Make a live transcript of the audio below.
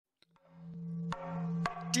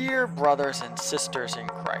Dear brothers and sisters in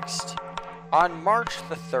Christ, on March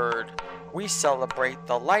the 3rd, we celebrate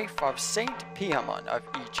the life of Saint Piamun of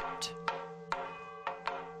Egypt.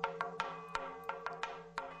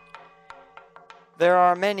 There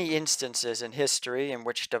are many instances in history in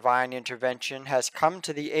which divine intervention has come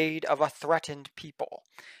to the aid of a threatened people,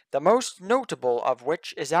 the most notable of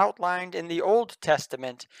which is outlined in the Old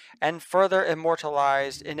Testament and further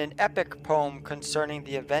immortalized in an epic poem concerning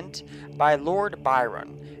the event by Lord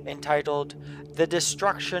Byron, entitled The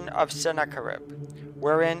Destruction of Sennacherib,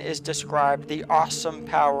 wherein is described the awesome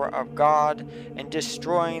power of God in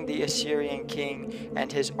destroying the Assyrian king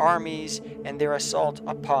and his armies in their assault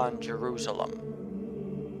upon Jerusalem.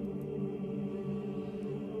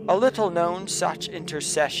 A little known such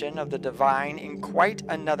intercession of the divine in quite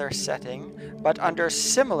another setting, but under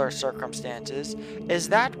similar circumstances, is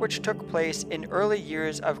that which took place in early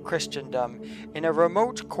years of Christendom in a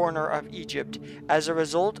remote corner of Egypt as a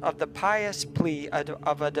result of the pious plea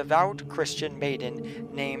of a devout Christian maiden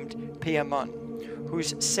named Piamun,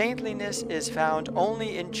 whose saintliness is found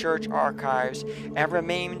only in church archives and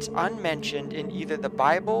remains unmentioned in either the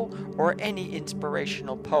Bible or any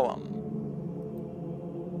inspirational poem.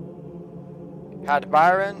 Had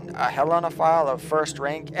Byron, a Helleноphile of first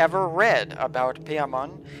rank, ever read about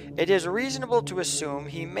Piamun, it is reasonable to assume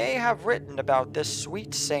he may have written about this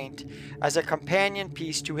sweet saint as a companion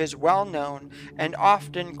piece to his well-known and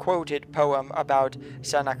often quoted poem about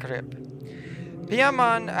Sennacherib.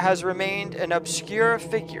 Piamun has remained an obscure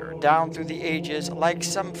figure down through the ages, like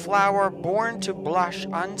some flower born to blush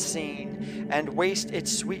unseen and waste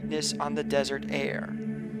its sweetness on the desert air.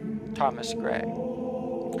 Thomas Gray.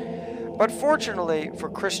 But fortunately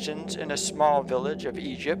for Christians in a small village of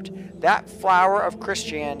Egypt, that flower of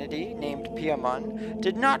Christianity, named Piamun,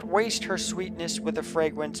 did not waste her sweetness with a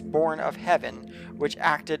fragrance born of heaven, which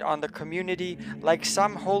acted on the community like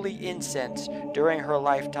some holy incense during her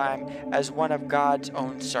lifetime as one of God's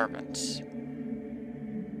own servants.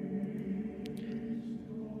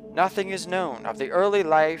 Nothing is known of the early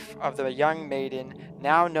life of the young maiden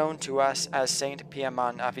now known to us as Saint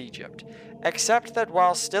Piamun of Egypt, except that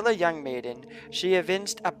while still a young maiden, she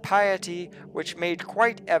evinced a piety which made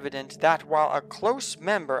quite evident that while a close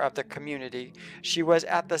member of the community, she was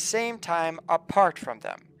at the same time apart from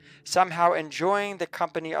them, somehow enjoying the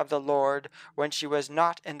company of the Lord when she was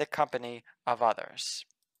not in the company of others.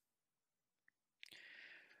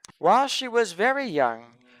 While she was very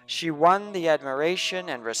young, she won the admiration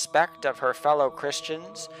and respect of her fellow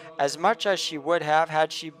Christians as much as she would have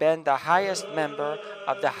had she been the highest member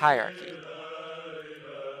of the hierarchy.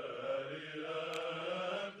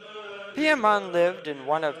 Piamun lived in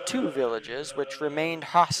one of two villages which remained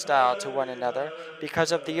hostile to one another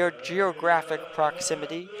because of their geographic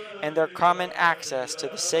proximity and their common access to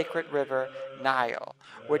the sacred river Nile,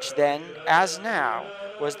 which then, as now,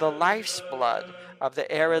 was the life's blood of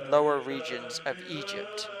the arid lower regions of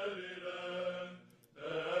Egypt.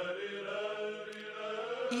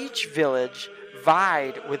 Each village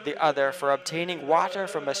vied with the other for obtaining water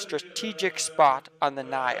from a strategic spot on the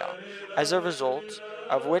Nile, as a result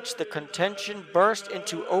of which the contention burst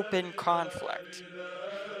into open conflict.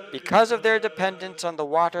 Because of their dependence on the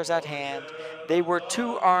waters at hand, they were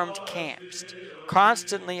two armed camps,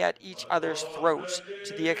 constantly at each other's throats,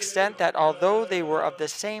 to the extent that although they were of the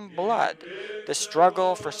same blood, the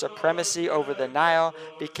struggle for supremacy over the Nile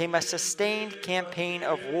became a sustained campaign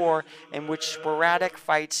of war in which sporadic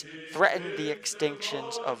fights threatened the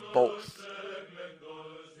extinctions of both.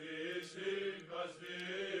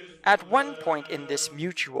 At one point in this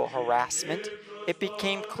mutual harassment, it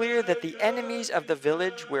became clear that the enemies of the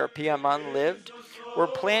village where Piamun lived were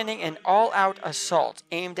planning an all-out assault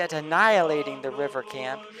aimed at annihilating the river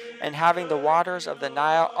camp and having the waters of the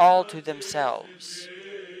Nile all to themselves.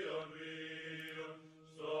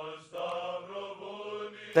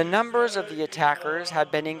 The numbers of the attackers had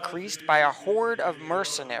been increased by a horde of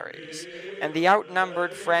mercenaries, and the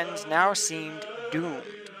outnumbered friends now seemed doomed.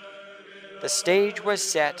 The stage was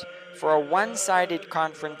set for a one-sided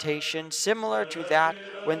confrontation similar to that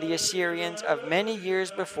when the Assyrians of many years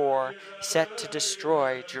before set to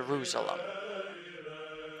destroy Jerusalem.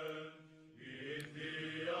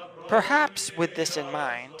 Perhaps with this in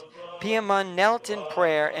mind, Piamun knelt in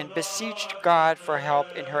prayer and beseeched God for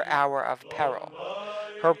help in her hour of peril.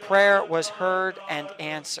 Her prayer was heard and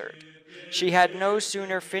answered. She had no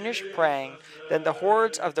sooner finished praying than the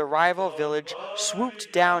hordes of the rival village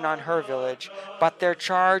swooped down on her village, but their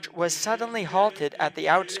charge was suddenly halted at the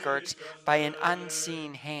outskirts by an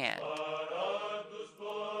unseen hand.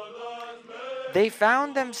 They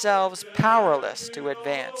found themselves powerless to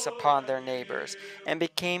advance upon their neighbors and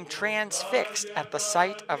became transfixed at the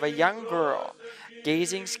sight of a young girl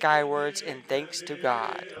gazing skywards in thanks to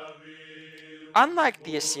God. Unlike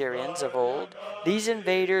the Assyrians of old, these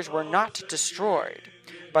invaders were not destroyed,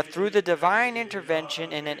 but through the divine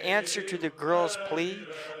intervention and in answer to the girl's plea,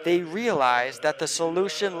 they realized that the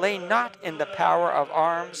solution lay not in the power of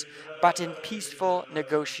arms, but in peaceful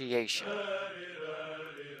negotiation.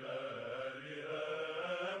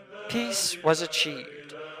 Peace was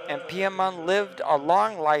achieved, and Piamun lived a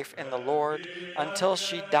long life in the Lord until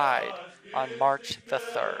she died on March the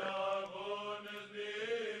 3rd.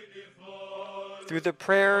 Through the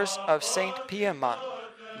prayers of Saint Piamun,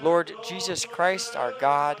 Lord Jesus Christ our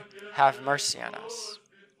God, have mercy on us.